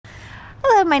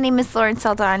Hello, my name is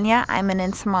Saldana. I'm an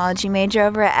entomology major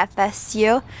over at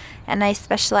FSU, and I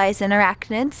specialize in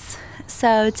arachnids.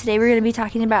 So today we're going to be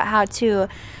talking about how to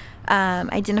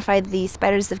identify the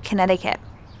spiders of Connecticut.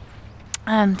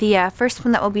 The first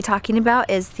one that we'll be talking about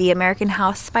is the American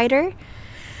house spider.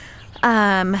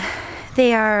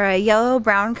 They are a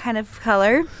yellow-brown kind of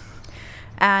color,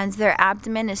 and their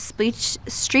abdomen is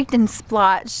streaked and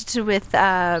splotched with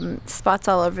spots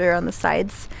all over on the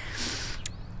sides.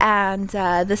 And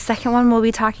the second one we'll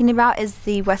be talking about is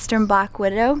the western black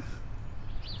widow.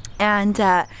 And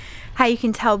how you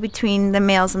can tell between the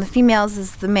males and the females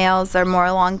is the males are more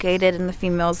elongated and the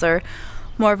females are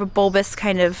more of a bulbous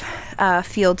kind of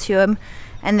feel to them.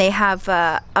 And they have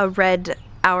a red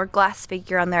hourglass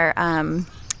figure on their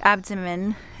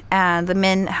abdomen. And the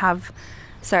men have,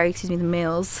 the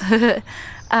males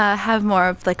have more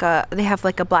of like they have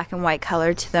like a black and white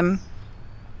color to them.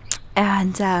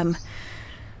 And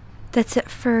that's it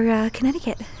for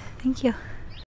Connecticut. Thank you.